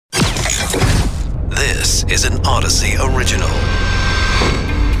This is an Odyssey original.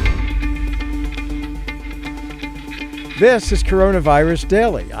 This is Coronavirus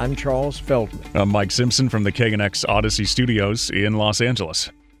Daily. I'm Charles Feldman. I'm Mike Simpson from the KNX Odyssey Studios in Los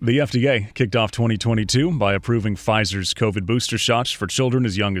Angeles. The FDA kicked off 2022 by approving Pfizer's COVID booster shots for children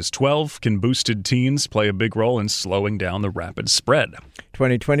as young as 12. Can boosted teens play a big role in slowing down the rapid spread?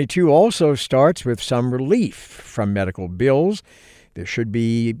 2022 also starts with some relief from medical bills. There should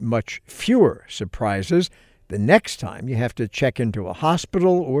be much fewer surprises the next time you have to check into a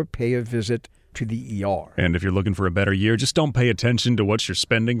hospital or pay a visit to the ER. And if you're looking for a better year, just don't pay attention to what you're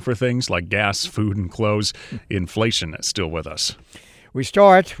spending for things like gas, food, and clothes. Inflation is still with us. We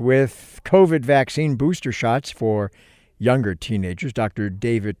start with COVID vaccine booster shots for younger teenagers. Dr.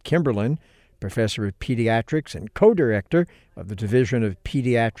 David Kimberlin, professor of pediatrics and co-director of the Division of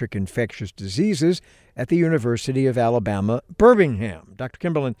Pediatric Infectious Diseases at the University of Alabama, Birmingham. Dr.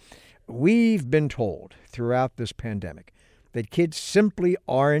 Kimberlin, we've been told throughout this pandemic that kids simply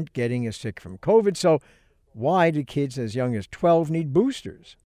aren't getting as sick from COVID. So why do kids as young as 12 need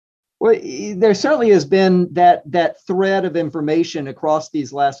boosters? Well, there certainly has been that thread of information across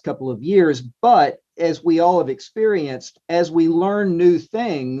these last couple of years. But as we all have experienced, as we learn new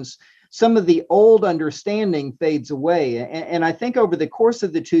things, some of the old understanding fades away. And I think over the course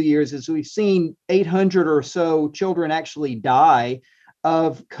of the 2 years, as we've seen 800 or so children actually die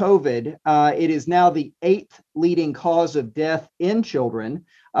of COVID, it is now the 8th leading cause of death in children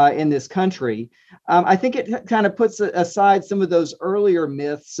in this country. I think it kind of puts aside some of those earlier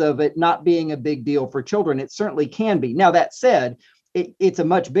myths of it not being a big deal for children. It certainly can be. Now, that said, it's a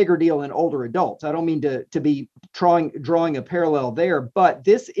much bigger deal in older adults. I don't mean to be drawing a parallel there, but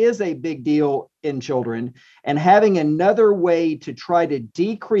this is a big deal in children. And having another way to try to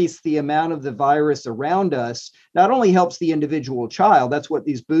decrease the amount of the virus around us not only helps the individual child, that's what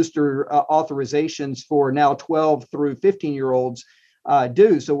these booster authorizations for now 12 through 15-year-olds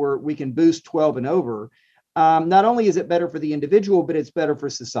do. So we can boost 12 and over. Not only is it better for the individual, but it's better for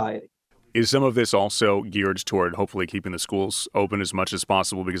society. Is some of this also geared toward hopefully keeping the schools open as much as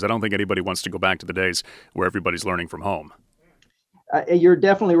possible? Because I don't think anybody wants to go back to the days where everybody's learning from home. You're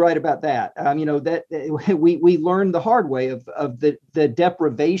definitely right about that. That we learned the hard way of the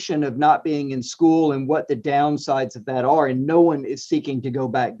deprivation of not being in school and what the downsides of that are. And no one is seeking to go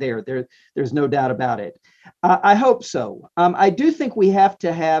back there. There's no doubt about it. I hope so. I do think we have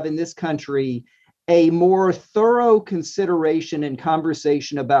to have in this country a more thorough consideration and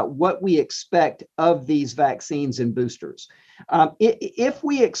conversation about what we expect of these vaccines and boosters. If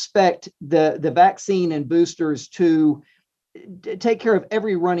we expect the vaccine and boosters to take care of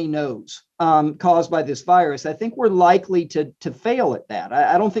every runny nose caused by this virus, I think we're likely to fail at that.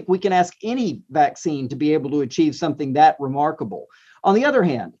 I don't think we can ask any vaccine to be able to achieve something that remarkable. On the other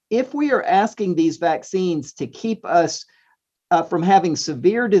hand, if we are asking these vaccines to keep us from having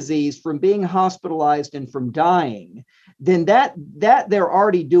severe disease, from being hospitalized, and from dying, then that they're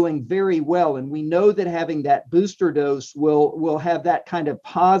already doing very well. And we know that having that booster dose will have that kind of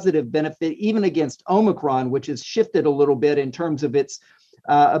positive benefit, even against Omicron, which has shifted a little bit in terms of its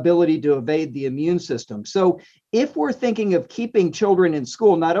ability to evade the immune system. So if we're thinking of keeping children in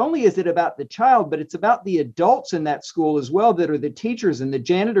school, not only is it about the child, but it's about the adults in that school as well, that are the teachers and the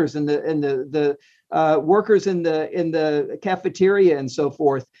janitors and the workers in the cafeteria and so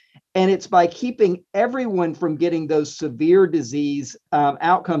forth. And it's by keeping everyone from getting those severe disease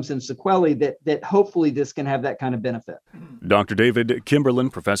outcomes and sequelae that hopefully this can have that kind of benefit. Dr. David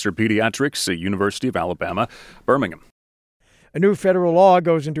Kimberlin, professor of pediatrics at University of Alabama, Birmingham. A new federal law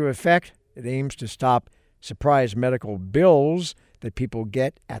goes into effect. It aims to stop surprise medical bills that people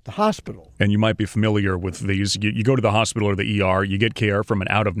get at the hospital. And you might be familiar with these. You go to the hospital or the ER, you get care from an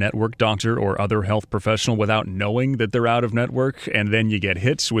out-of-network doctor or other health professional without knowing that they're out-of-network, and then you get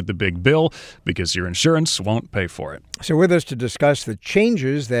hit with the big bill because your insurance won't pay for it. So with us to discuss the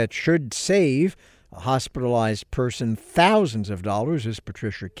changes that should save a hospitalized person thousands of dollars is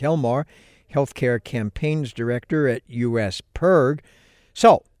Patricia Kelmar, Healthcare Campaigns Director at USPIRG.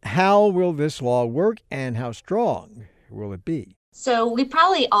 So how will this law work, and how strong will it be? So we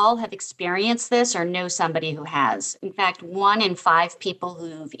probably all have experienced this or know somebody who has. In fact, 1 in 5 people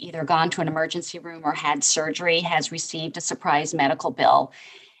who've either gone to an emergency room or had surgery has received a surprise medical bill.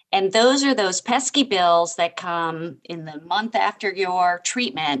 And those are those pesky bills that come in the month after your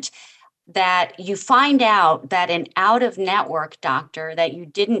treatment that you find out that an out-of-network doctor that you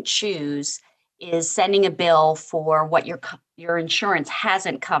didn't choose is sending a bill for what your insurance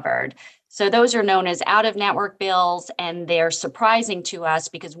hasn't covered. So those are known as out-of-network bills, and they're surprising to us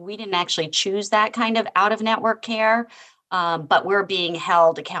because we didn't actually choose that kind of out-of-network care. but we're being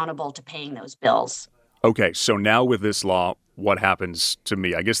held accountable to paying those bills. Okay, so now with this law, what happens to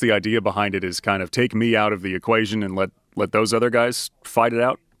me? I guess the idea behind it is kind of take me out of the equation and let those other guys fight it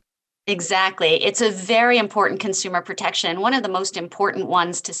out? Exactly. It's a very important consumer protection, one of the most important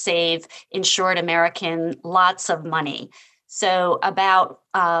ones to save insured American lots of money. So about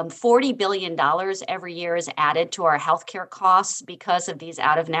 $40 billion every year is added to our healthcare costs because of these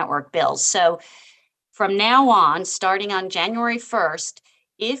out-of-network bills. So from now on, starting on January 1st,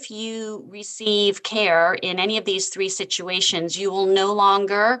 if you receive care in any of these three situations, you will no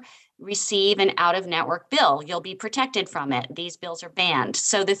longer receive an out-of-network bill. You'll be protected from it. These bills are banned.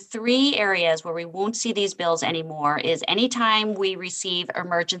 So the three areas where we won't see these bills anymore is anytime we receive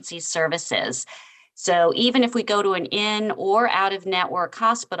emergency services. So even if we go to an in or out-of-network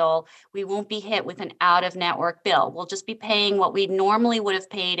hospital, we won't be hit with an out-of-network bill. We'll just be paying what we normally would have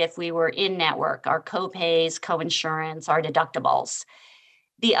paid if we were in-network, our co-pays, co-insurance, our deductibles.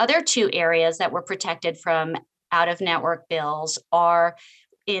 The other two areas that were protected from out-of-network bills are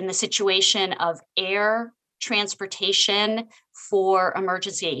in the situation of air transportation for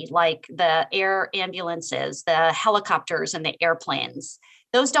emergency, like the air ambulances, the helicopters, and the airplanes.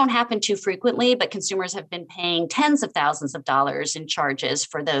 Those don't happen too frequently, but consumers have been paying tens of thousands of dollars in charges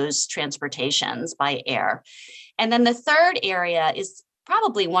for those transportations by air. And then the third area is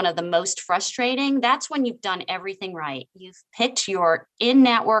probably one of the most frustrating. That's when you've done everything right. You've picked your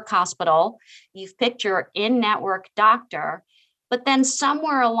in-network hospital, you've picked your in-network doctor, but then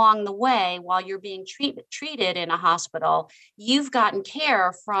somewhere along the way, while you're being treated in a hospital, you've gotten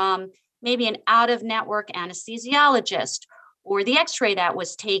care from maybe an out-of-network anesthesiologist, or the x-ray that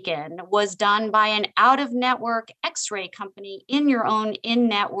was taken was done by an out-of-network x-ray company in your own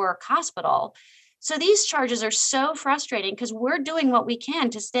in-network hospital. So these charges are so frustrating because we're doing what we can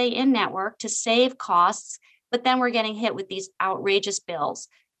to stay in network, to save costs, but then we're getting hit with these outrageous bills.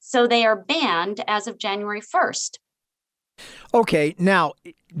 So they are banned as of January 1st. Okay, now,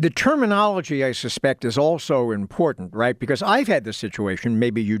 the terminology, I suspect, is also important, right? Because I've had this situation,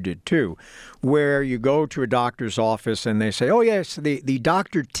 maybe you did too, where you go to a doctor's office and they say, oh, yes, the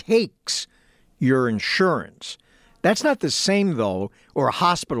doctor takes your insurance. That's not the same, though, or a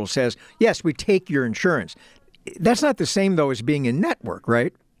hospital says, yes, we take your insurance. That's not the same, though, as being in network,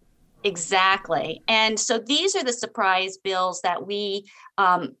 right? Exactly. And so these are the surprise bills that we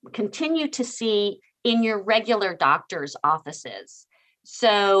continue to see in your regular doctor's offices.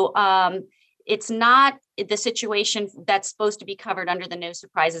 So it's not the situation that's supposed to be covered under the No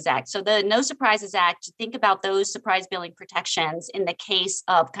Surprises Act. So the No Surprises Act, think about those surprise billing protections in the case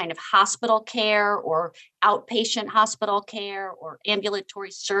of kind of hospital care or outpatient hospital care or ambulatory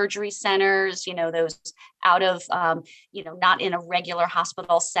surgery centers, those out of, not in a regular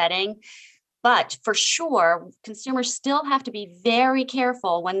hospital setting. But for sure, consumers still have to be very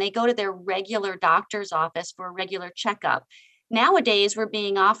careful when they go to their regular doctor's office for a regular checkup. Nowadays, we're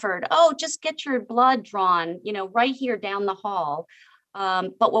being offered, just get your blood drawn, right here down the hall.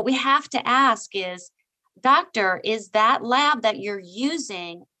 But what we have to ask is, doctor, is that lab that you're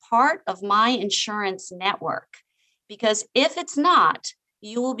using part of my insurance network? Because if it's not,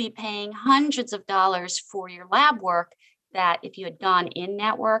 you will be paying hundreds of dollars for your lab work that if you had gone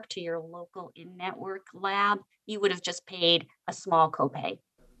in-network to your local in-network lab, you would have just paid a small copay.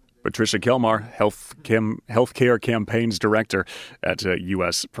 Patricia Kelmar, Healthcare Campaigns Director at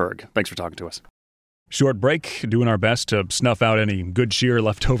US PIRG. Thanks for talking to us. Short break, doing our best to snuff out any good cheer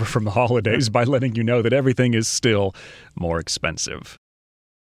left over from the holidays by letting you know that everything is still more expensive.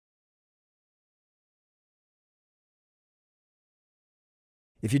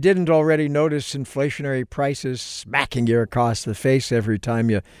 If you didn't already notice inflationary prices smacking you across the face every time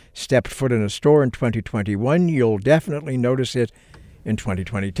you stepped foot in a store in 2021, you'll definitely notice it in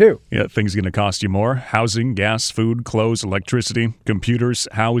 2022. Yeah, things are going to cost you more. Housing, gas, food, clothes, electricity, computers.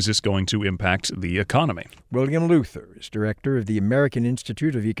 How is this going to impact the economy? William Luther is director of the American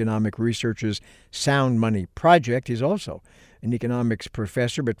Institute of Economic Research's Sound Money Project. He's also an economics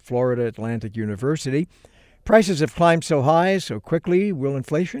professor at Florida Atlantic University. Prices have climbed so high, so quickly. Will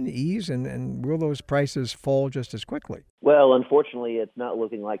inflation ease, and will those prices fall just as quickly? Well, unfortunately, it's not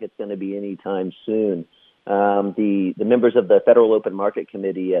looking like it's going to be anytime soon. The members of the Federal Open Market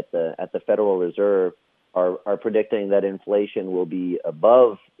Committee at the Federal Reserve are predicting that inflation will be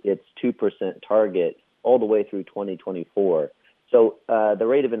above its 2% target all the way through 2024. So the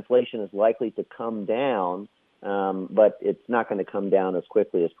rate of inflation is likely to come down, but it's not going to come down as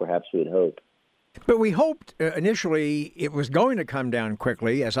quickly as perhaps we'd hoped. But we hoped initially it was going to come down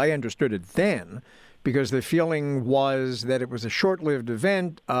quickly, as I understood it then, because the feeling was that it was a short-lived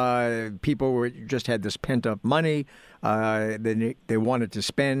event. People just had this pent-up money. They wanted to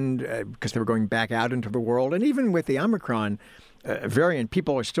spend because they were going back out into the world. And even with the Omicron variant,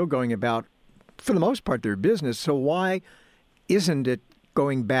 people are still going about, for the most part, their business. So why isn't it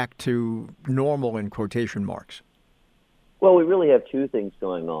going back to normal in quotation marks? Well, we really have two things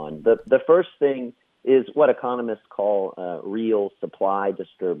going on. The first thing is what economists call real supply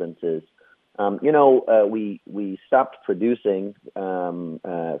disturbances. We stopped producing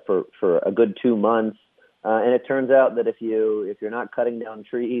for a good 2 months, and it turns out that if you're not cutting down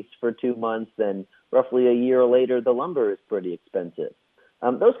trees for 2 months, then roughly a year later the lumber is pretty expensive.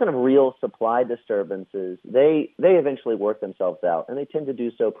 Those kind of real supply disturbances, they eventually work themselves out, and they tend to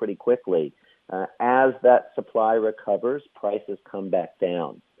do so pretty quickly. As that supply recovers, prices come back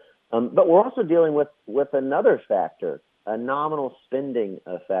down. But we're also dealing with another factor, a nominal spending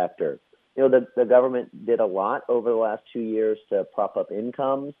factor. The government did a lot over the last 2 years to prop up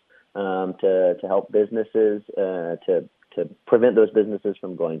incomes, to help businesses, to prevent those businesses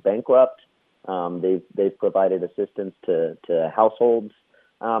from going bankrupt. They've provided assistance to households,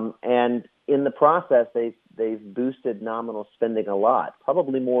 and in the process, they've boosted nominal spending a lot,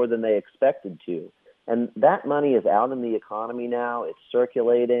 probably more than they expected to. And that money is out in the economy now. It's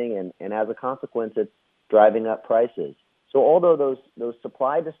circulating, and as a consequence, it's driving up prices. So although those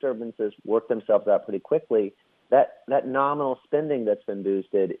supply disturbances work themselves out pretty quickly, that nominal spending that's been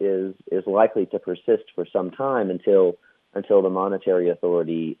boosted is likely to persist for some time until the monetary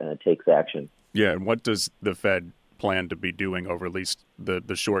authority takes action. Yeah, and what does the Fed plan to be doing over at least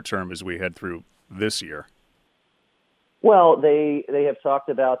the short term as we head through this year? Well, they have talked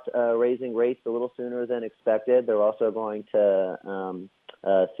about raising rates a little sooner than expected. They're also going to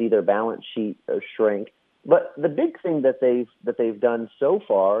see their balance sheet shrink. But the big thing that they've done so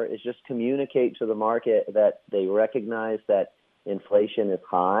far is just communicate to the market that they recognize that inflation is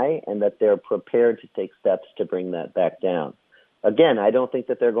high and that they're prepared to take steps to bring that back down. Again, I don't think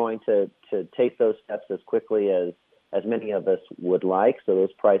that they're going to take those steps as quickly as many of us would like. So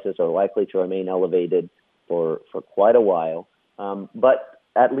those prices are likely to remain elevated for quite a while. But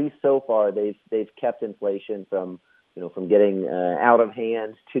at least so far, they've kept inflation from getting out of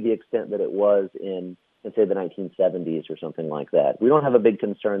hand to the extent that it was in, let's say, the 1970s or something like that. We don't have a big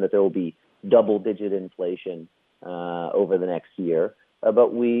concern that there will be double-digit inflation over the next year,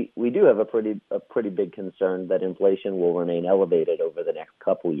 but we do have a pretty big concern that inflation will remain elevated over the next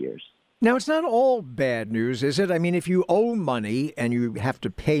couple years. Now, it's not all bad news, is it? I mean, if you owe money and you have to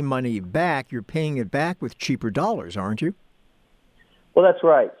pay money back, you're paying it back with cheaper dollars, aren't you? Well, that's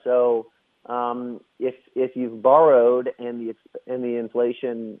right. So if you've borrowed and the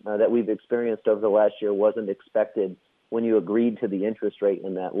inflation that we've experienced over the last year wasn't expected when you agreed to the interest rate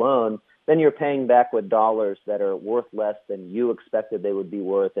in that loan, then you're paying back with dollars that are worth less than you expected they would be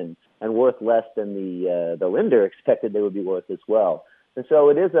worth, and worth less than the lender expected they would be worth as well. And so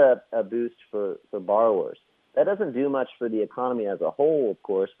it is a boost for borrowers. That doesn't do much for the economy as a whole, of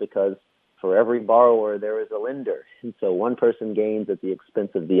course, because for every borrower there is a lender. And so one person gains at the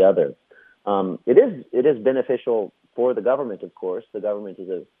expense of the other. It is beneficial for the government, of course. The government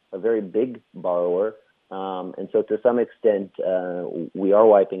is a very big borrower. And so to some extent, we are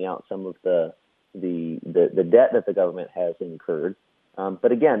wiping out some of the debt that the government has incurred.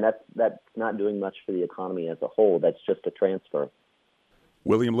 But again, that's not doing much for the economy as a whole. That's just a transfer.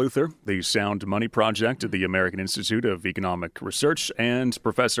 William Luther, the Sound Money Project at the American Institute of Economic Research and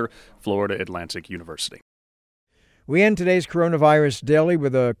professor, Florida Atlantic University. We end today's Coronavirus Daily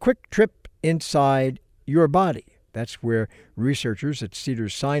with a quick trip inside your body. That's where researchers at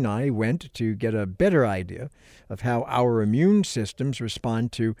Cedars-Sinai went to get a better idea of how our immune systems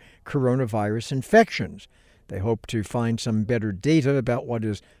respond to coronavirus infections. They hope to find some better data about what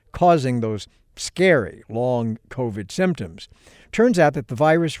is causing those scary, long COVID symptoms. Turns out that the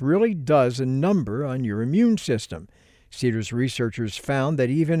virus really does a number on your immune system. Cedars researchers found that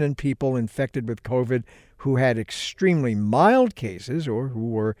even in people infected with COVID who had extremely mild cases or who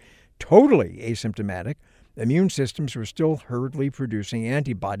were totally asymptomatic, immune systems were still hurriedly producing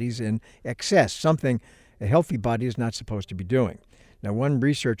antibodies in excess, something a healthy body is not supposed to be doing. Now, one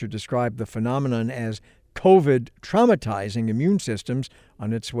researcher described the phenomenon as COVID traumatizing immune systems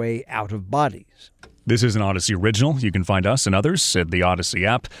on its way out of bodies. This is an Odyssey original. You can find us and others at the Odyssey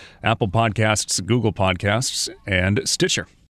app, Apple Podcasts, Google Podcasts, and Stitcher.